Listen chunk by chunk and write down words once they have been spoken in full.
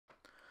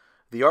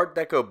The Art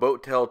Deco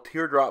boat-tail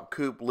Teardrop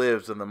Coupe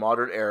lives in the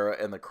modern era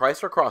in the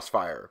Chrysler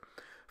Crossfire.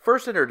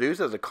 First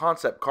introduced as a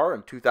concept car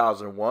in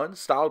 2001,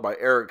 styled by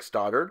Eric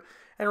Stoddard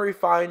and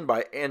refined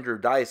by Andrew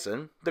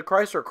Dyson, the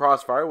Chrysler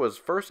Crossfire was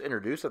first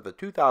introduced at the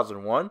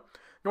 2001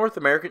 North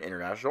American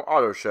International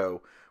Auto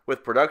Show,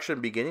 with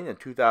production beginning in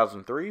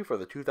 2003 for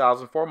the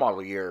 2004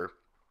 model year.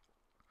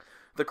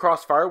 The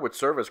Crossfire would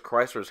serve as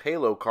Chrysler's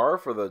halo car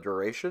for the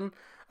duration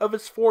of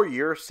its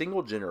 4-year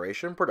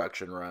single-generation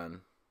production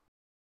run.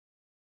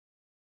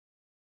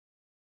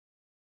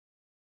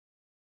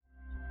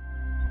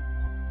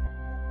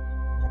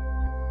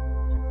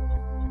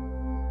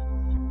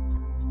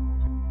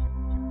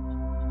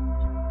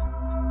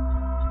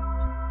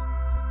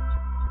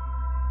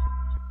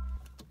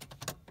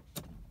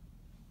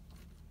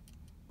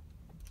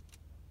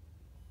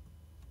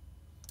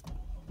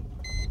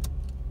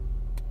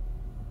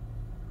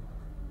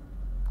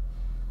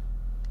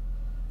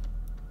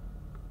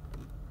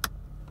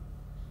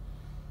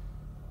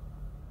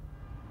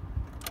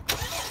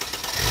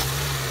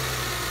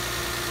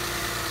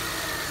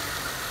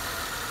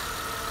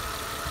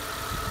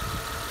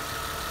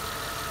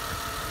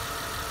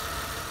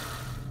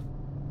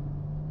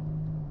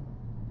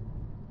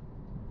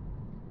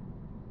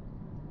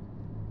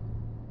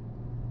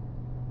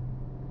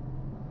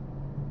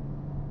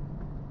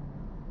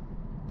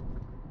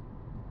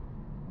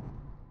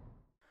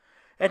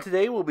 And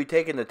today we'll be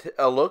taking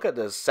a look at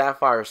the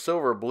Sapphire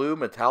Silver Blue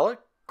Metallic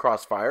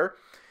Crossfire.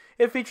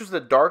 It features the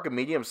dark and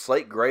medium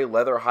slate gray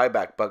leather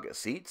high-back bucket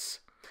seats.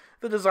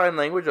 The design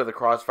language of the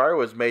Crossfire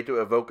was made to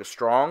evoke a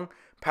strong,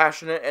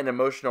 passionate, and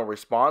emotional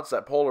response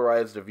that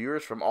polarized the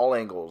viewers from all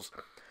angles.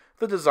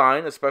 The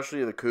design,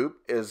 especially the coupe,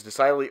 is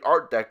decidedly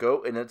Art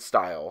Deco in its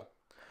style.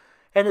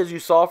 And as you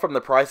saw from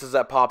the prices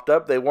that popped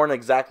up, they weren't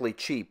exactly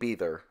cheap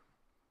either.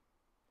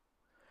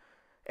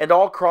 And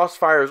all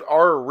Crossfires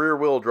are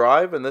rear-wheel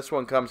drive, and this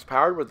one comes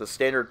powered with a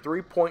standard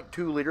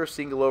 3.2-liter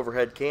single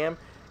overhead cam,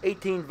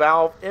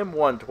 18-valve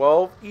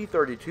M112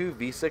 E32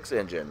 V6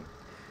 engine.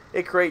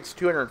 It creates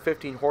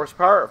 215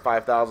 horsepower at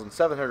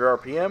 5,700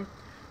 RPM,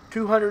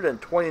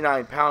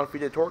 229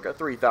 pound-feet of torque at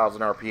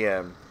 3,000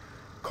 RPM.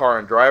 Car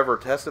and Driver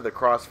tested the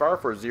Crossfire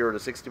for 0 to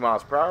 60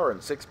 miles per hour in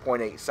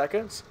 6.8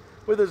 seconds,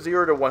 with a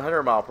 0 to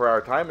 100 mile per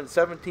hour time in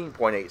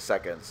 17.8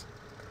 seconds.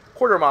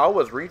 Quarter mile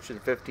was reached in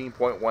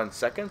 15.1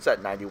 seconds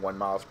at 91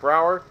 miles per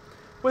hour,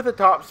 with a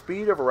top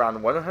speed of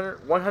around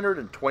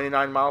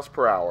 129 miles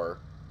per hour.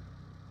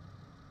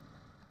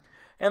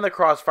 And the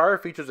Crossfire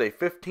features a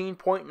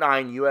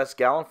 15.9 US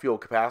gallon fuel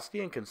capacity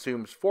and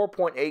consumes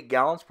 4.8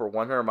 gallons per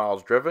 100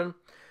 miles driven,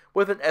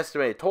 with an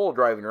estimated total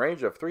driving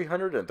range of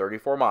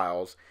 334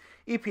 miles.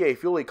 EPA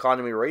fuel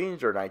economy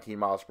ratings are 19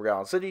 miles per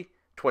gallon city,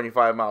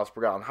 25 miles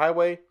per gallon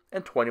highway,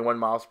 and 21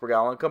 miles per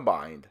gallon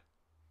combined.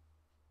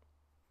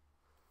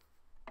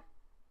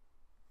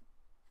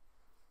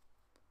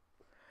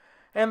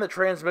 And the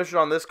transmission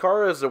on this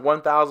car is a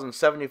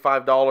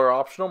 $1,075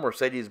 optional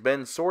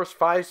Mercedes-Benz Source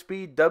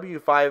 5-speed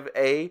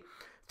W5A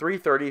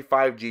 330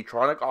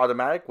 5G-tronic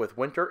automatic with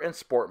winter and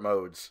sport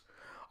modes.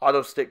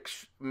 Auto stick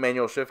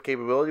manual shift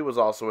capability was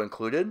also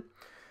included.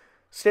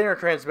 Standard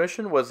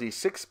transmission was the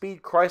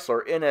 6-speed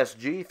Chrysler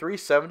NSG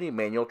 370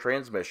 manual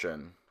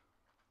transmission.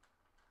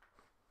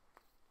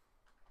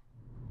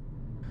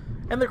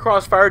 And the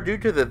Crossfire, due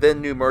to the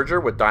then new merger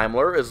with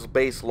Daimler, is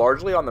based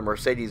largely on the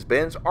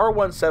Mercedes-Benz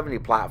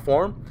R170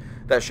 platform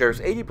that shares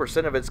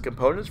 80% of its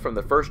components from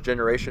the first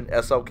generation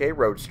SLK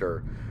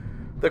Roadster.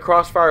 The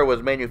Crossfire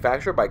was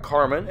manufactured by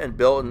Karmann and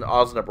built in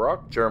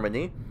Osnabrück,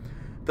 Germany.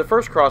 The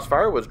first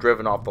Crossfire was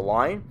driven off the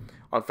line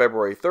on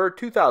February 3,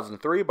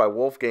 2003 by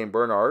Wolfgang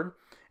Bernhard,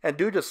 and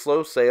due to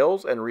slow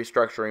sales and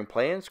restructuring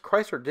plans,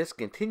 Chrysler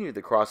discontinued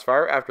the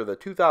Crossfire after the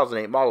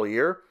 2008 model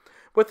year,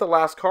 with the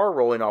last car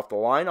rolling off the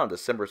line on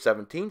December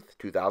 17,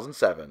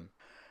 2007.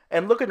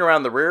 And looking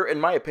around the rear, in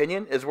my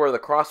opinion, is where the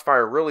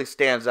Crossfire really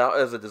stands out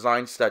as a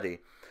design study.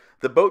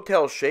 The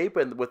boat-tail shape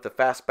and with the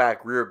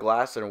fastback rear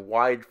glass and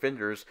wide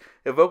fenders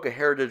evoke a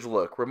heritage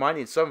look,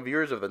 reminding some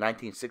viewers of the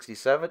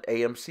 1967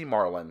 AMC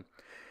Marlin.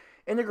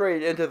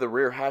 Integrated into the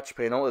rear hatch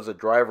panel is a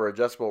driver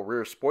adjustable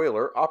rear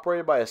spoiler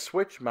operated by a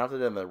switch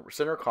mounted in the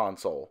center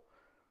console.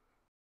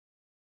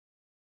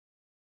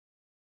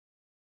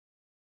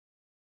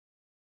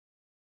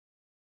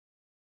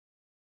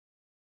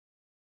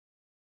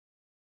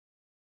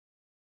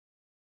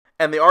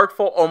 And the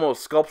artful,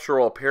 almost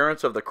sculptural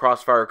appearance of the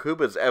Crossfire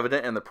Coupe is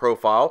evident in the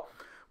profile,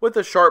 with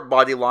the sharp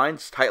body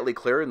lines tightly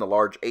clearing the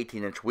large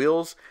 18-inch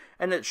wheels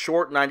and its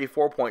short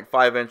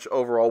 94.5-inch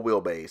overall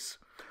wheelbase.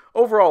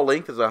 Overall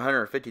length is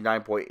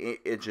 159.8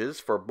 inches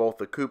for both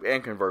the coupe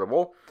and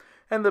convertible,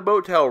 and the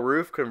boat-tail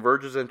roof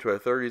converges into a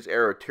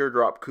 30s-era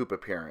teardrop coupe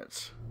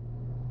appearance.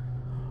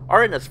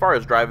 Alright, and as far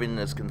as driving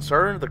is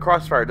concerned, the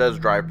Crossfire does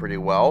drive pretty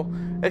well.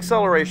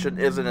 Acceleration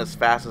isn't as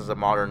fast as a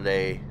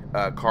modern-day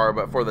car,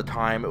 but for the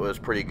time it was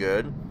pretty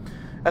good.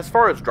 As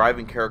far as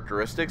driving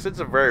characteristics, it's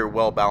a very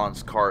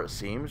well-balanced car, it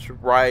seems.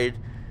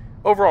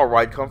 Overall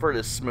ride comfort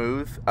is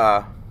smooth.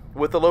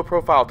 With the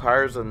low-profile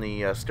tires and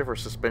the stiffer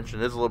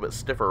suspension, it is a little bit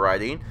stiffer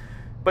riding.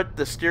 but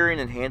the steering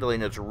and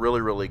handling is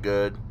really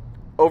good.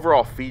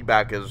 Overall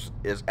feedback is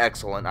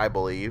excellent, I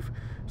believe.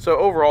 So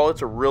overall,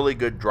 it's a really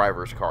good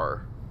driver's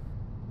car.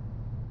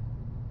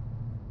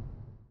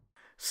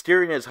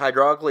 Steering is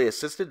hydraulically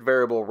assisted,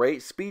 variable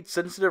rate, speed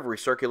sensitive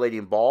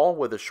recirculating ball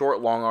with a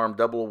short long arm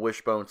double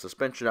wishbone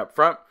suspension up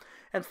front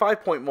and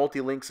 5-point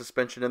multi-link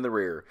suspension in the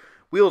rear.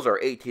 Wheels are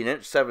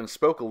 18-inch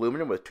 7-spoke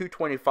aluminum with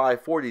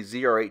 225/40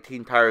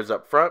 ZR18 tires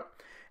up front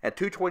and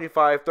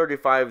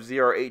 225/35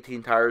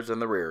 ZR18 tires in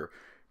the rear.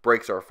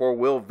 Brakes are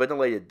 4-wheel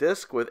ventilated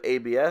disc with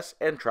ABS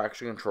and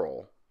traction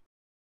control.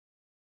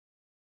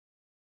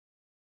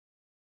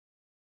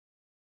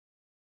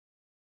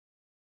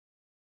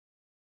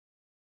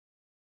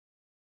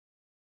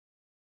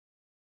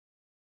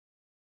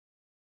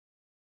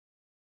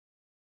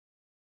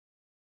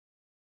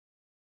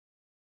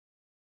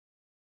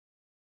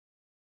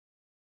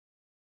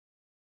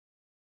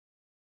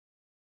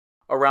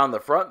 Around the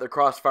front, the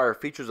Crossfire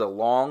features a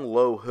long,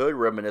 low hood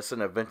reminiscent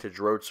of vintage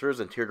roadsters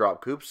and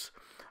teardrop coupes,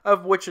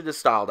 of which it is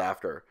styled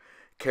after.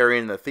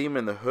 Carrying the theme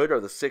in the hood are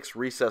the 6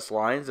 recessed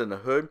lines in the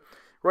hood,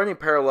 running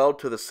parallel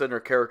to the center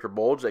character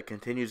bulge that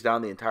continues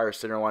down the entire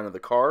center line of the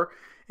car,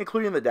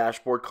 including the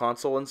dashboard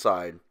console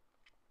inside.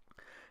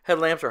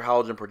 Headlamps are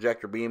halogen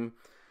projector beam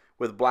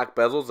with black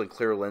bezels and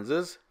clear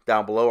lenses.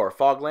 Down below are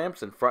fog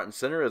lamps, and front and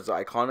center is the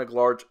iconic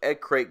large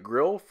egg crate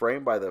grille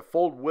framed by the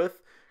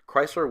fold-width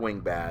Chrysler wing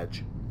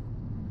badge.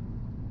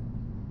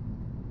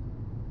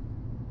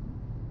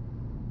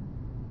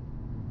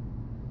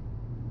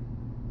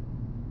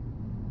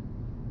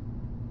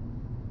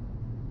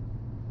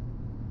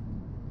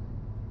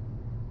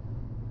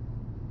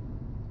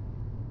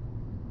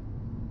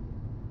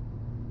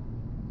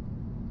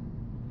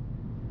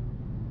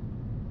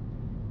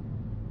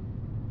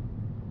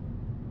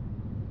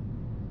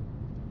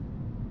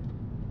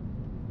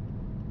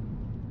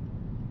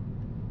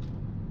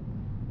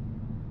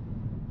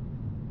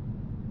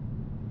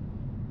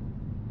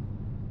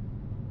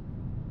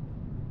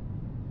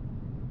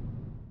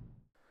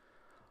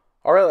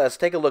 Alright, let's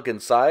take a look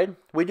inside.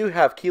 We do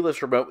have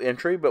keyless remote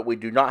entry, but we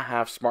do not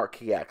have smart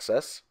key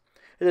access.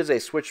 It is a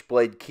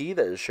switchblade key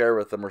that is shared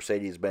with the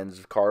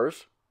Mercedes-Benz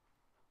cars.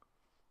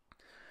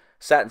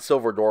 Satin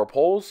silver door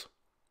pulls.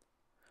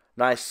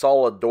 Nice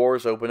solid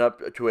doors open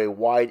up to a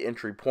wide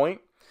entry point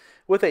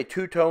with a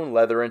two-tone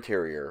leather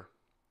interior.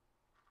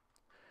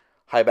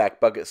 High back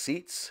bucket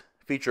seats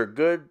feature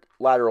good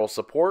lateral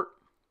support.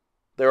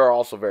 They are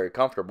also very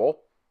comfortable.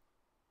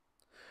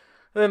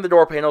 And then the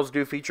door panels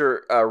do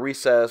feature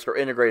recessed or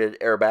integrated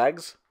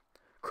airbags,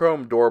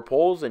 chrome door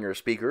pulls, and your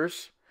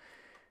speakers.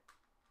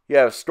 You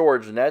have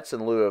storage nets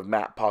in lieu of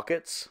mat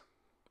pockets.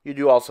 You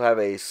do also have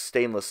a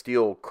stainless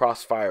steel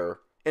Crossfire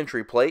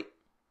entry plate,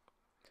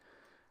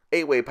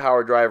 8-way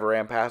power driver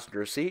and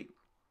passenger seat.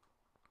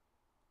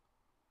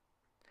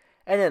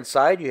 And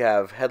inside you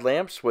have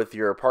headlamps with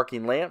your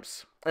parking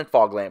lamps and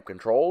fog lamp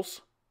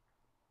controls.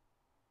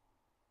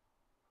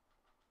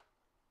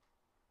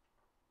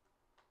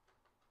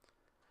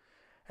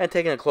 And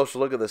taking a closer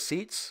look at the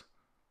seats,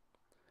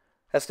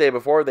 as stated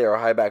before, they are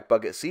high back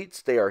bucket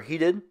seats. They are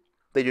heated.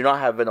 They do not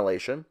have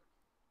ventilation.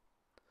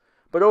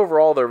 But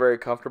overall, they're very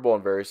comfortable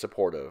and very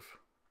supportive.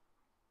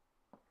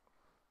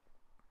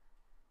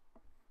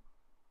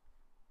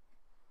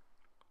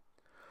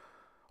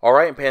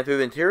 Alright, and pan through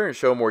the interior and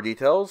show more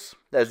details.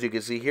 As you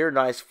can see here,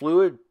 nice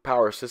fluid,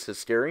 power assisted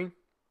steering.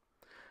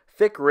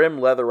 Thick rim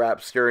leather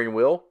wrapped steering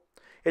wheel.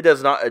 It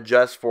does not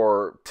adjust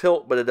for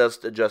tilt, but it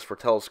does adjust for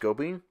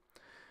telescoping.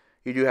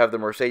 You do have the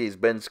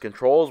Mercedes-Benz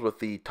controls with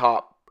the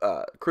top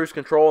cruise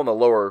control and the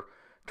lower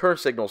turn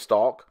signal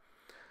stalk.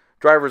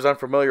 Drivers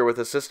unfamiliar with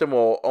the system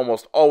will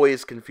almost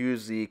always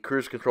confuse the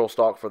cruise control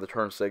stalk for the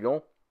turn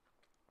signal.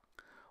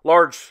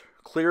 Large,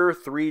 clear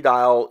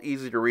 3-dial,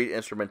 easy-to-read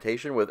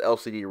instrumentation with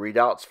LCD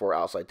readouts for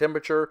outside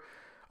temperature,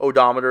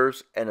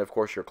 odometers, and of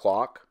course your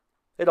clock.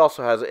 It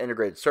also has an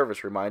integrated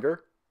service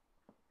reminder.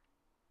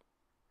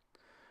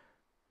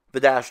 The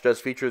dash does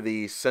feature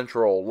the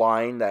central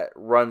line that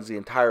runs the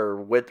entire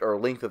width or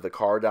length of the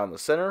car down the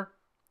center.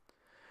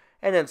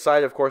 And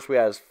inside, of course, we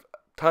have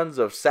tons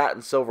of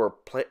satin silver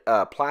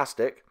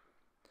plastic.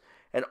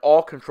 And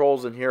all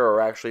controls in here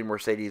are actually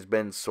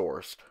Mercedes-Benz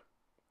sourced.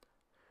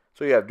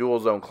 So you have dual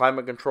zone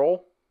climate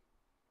control.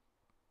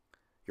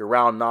 Your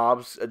round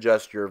knobs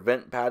adjust your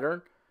vent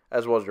pattern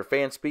as well as your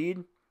fan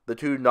speed. The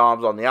 2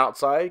 knobs on the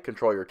outside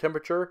control your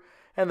temperature.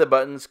 And the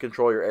buttons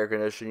control your air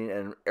conditioning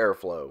and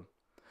airflow.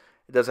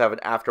 It does have an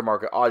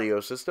aftermarket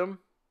audio system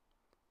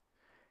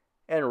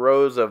and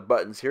rows of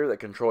buttons here that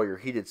control your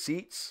heated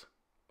seats.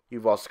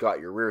 You've also got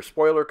your rear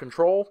spoiler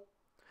control,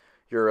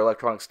 your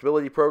electronic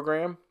stability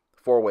program,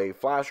 4-way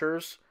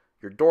flashers,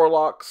 your door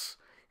locks,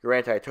 your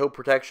anti-tow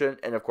protection,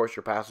 and of course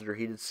your passenger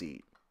heated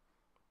seat.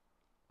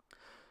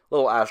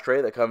 Little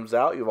ashtray that comes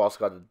out. You've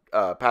also got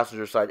a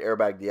passenger side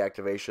airbag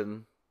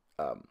deactivation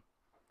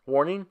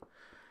warning,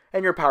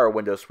 and your power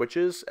window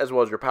switches as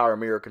well as your power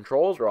mirror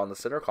controls are on the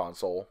center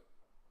console.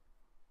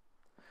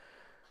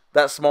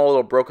 That small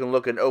little broken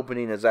looking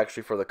opening is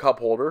actually for the cup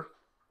holder.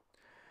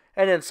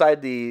 And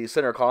inside the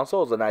center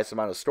console is a nice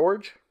amount of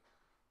storage.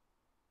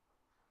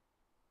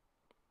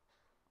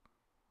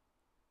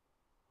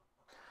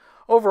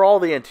 Overall,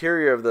 the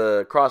interior of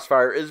the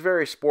Crossfire is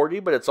very sporty,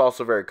 but it's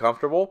also very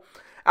comfortable.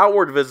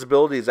 Outward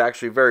visibility is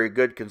actually very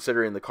good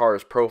considering the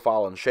car's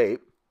profile and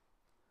shape.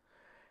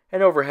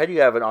 And overhead, you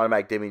have an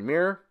automatic dimming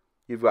mirror.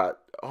 You've got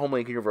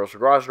HomeLink universal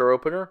garage door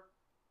opener,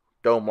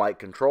 dome light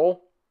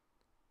control,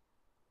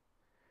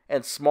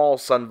 and small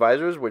sun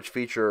visors, which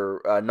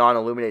feature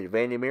non-illuminated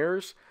vanity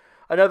mirrors.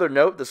 Another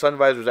note, the sun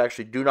visors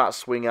actually do not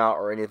swing out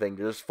or anything,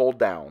 they just fold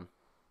down.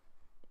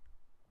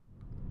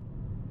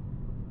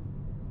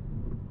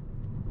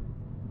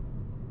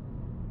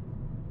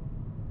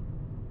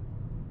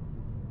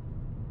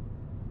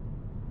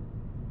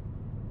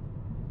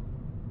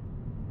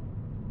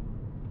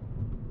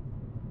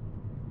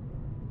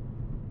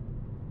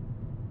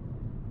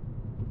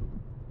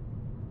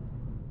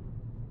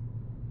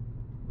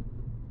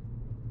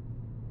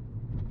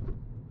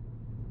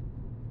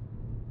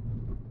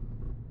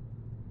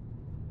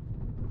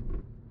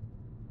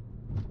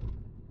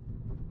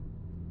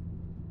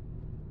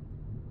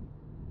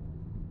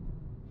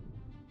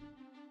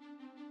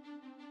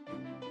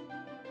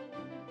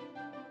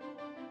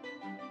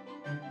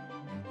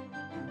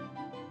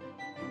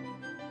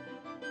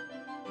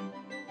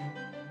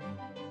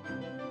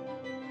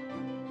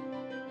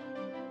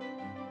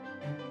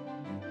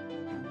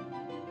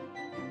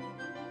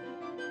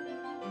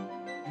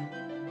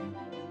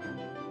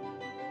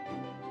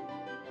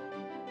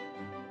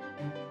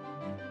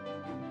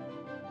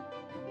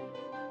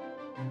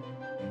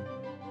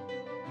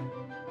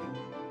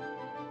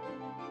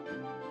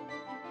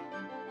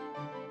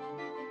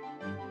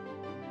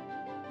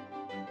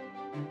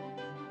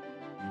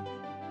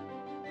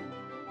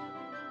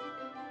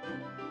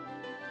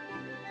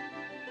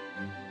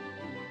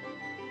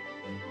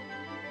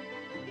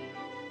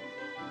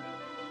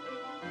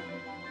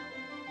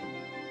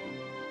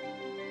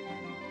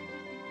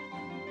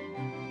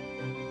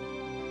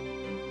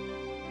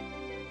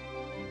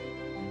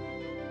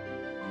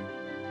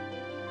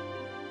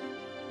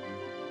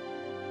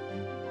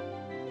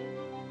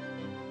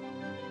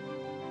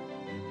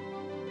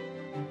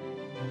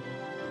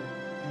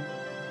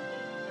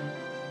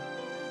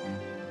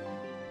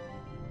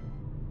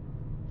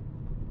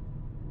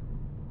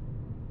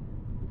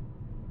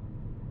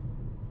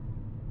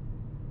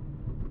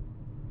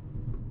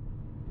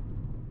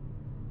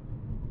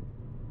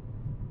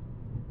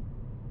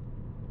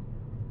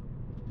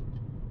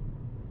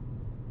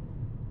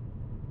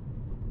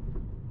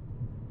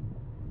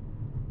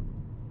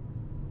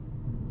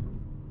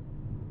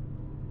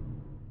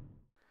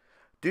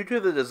 Due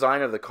to the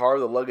design of the car,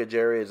 the luggage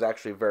area is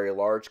actually very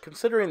large,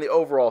 considering the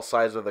overall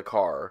size of the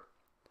car.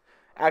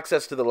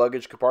 Access to the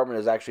luggage compartment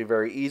is actually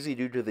very easy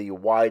due to the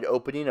wide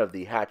opening of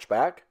the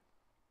hatchback.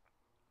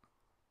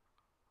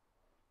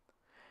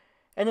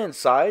 And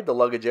inside, the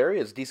luggage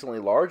area is decently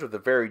large with a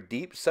very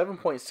deep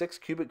 7.6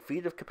 cubic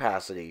feet of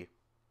capacity.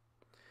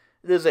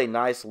 It is a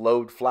nice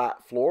load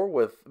flat floor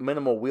with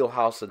minimal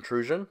wheelhouse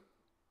intrusion.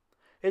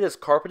 It is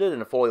carpeted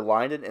and fully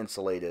lined and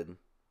insulated.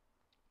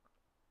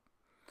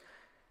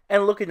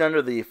 And looking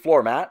under the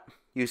floor mat,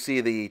 you see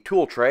the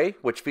tool tray,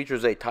 which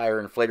features a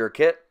tire inflator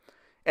kit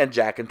and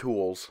jack and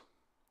tools.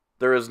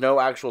 There is no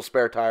actual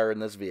spare tire in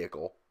this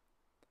vehicle.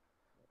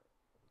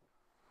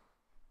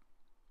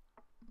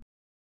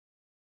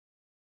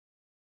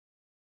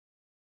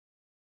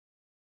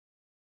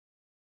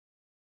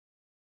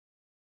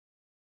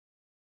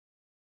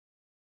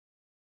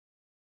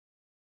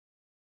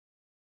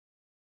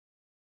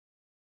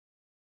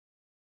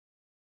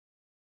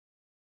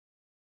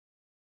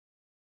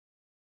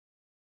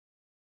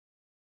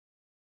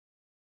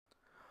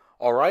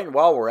 Alright, and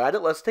while we're at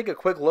it, let's take a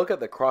quick look at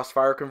the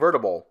Crossfire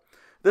convertible.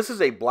 This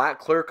is a black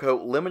clear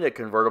coat limited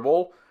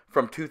convertible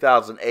from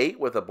 2008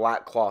 with a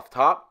black cloth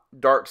top,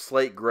 dark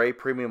slate gray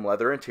premium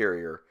leather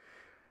interior.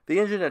 The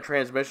engine and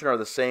transmission are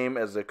the same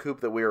as the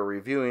coupe that we are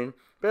reviewing,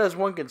 but as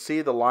one can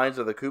see, the lines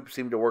of the coupe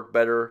seem to work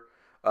better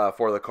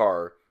for the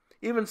car.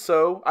 Even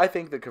so, I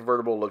think the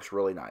convertible looks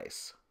really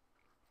nice.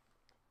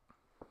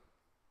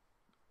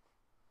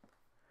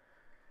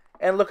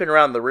 And looking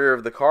around the rear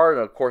of the car,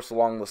 and of course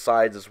along the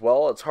sides as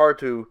well, it's hard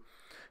to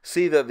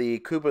see that the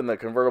coupe and the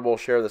convertible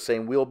share the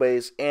same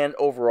wheelbase and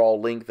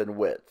overall length and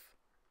width.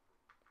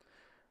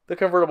 The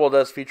convertible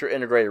does feature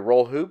integrated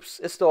roll hoops.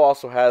 It still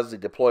also has the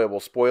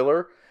deployable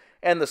spoiler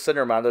and the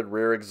center-mounted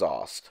rear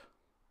exhaust.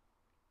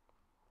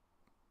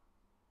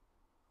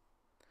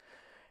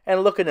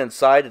 And looking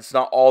inside, it's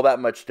not all that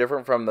much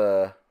different from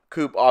the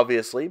coupe,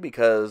 obviously,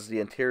 because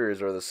the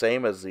interiors are the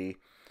same as the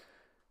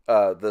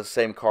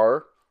same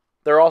car.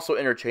 They're also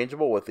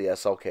interchangeable with the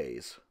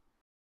SLKs.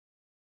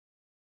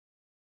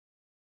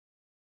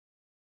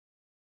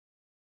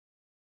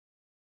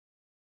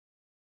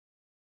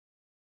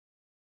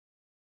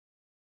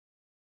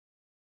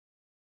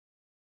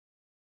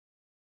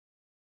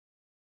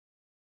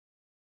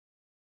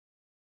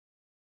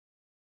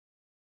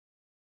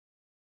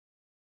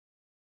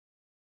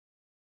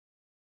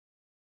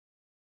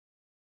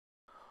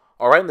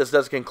 Alright, this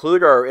does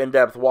conclude our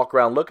in-depth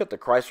walk-around look at the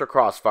Chrysler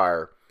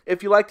Crossfire.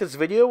 If you liked this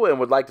video and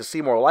would like to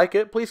see more like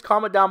it, please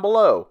comment down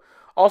below.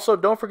 Also,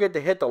 don't forget to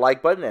hit the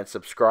like button and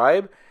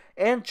subscribe,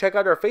 and check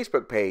out our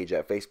Facebook page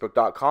at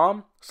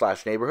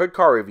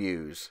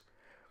facebook.com/neighborhoodcarreviews.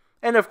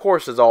 And of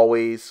course, as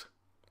always,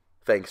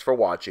 thanks for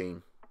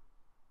watching.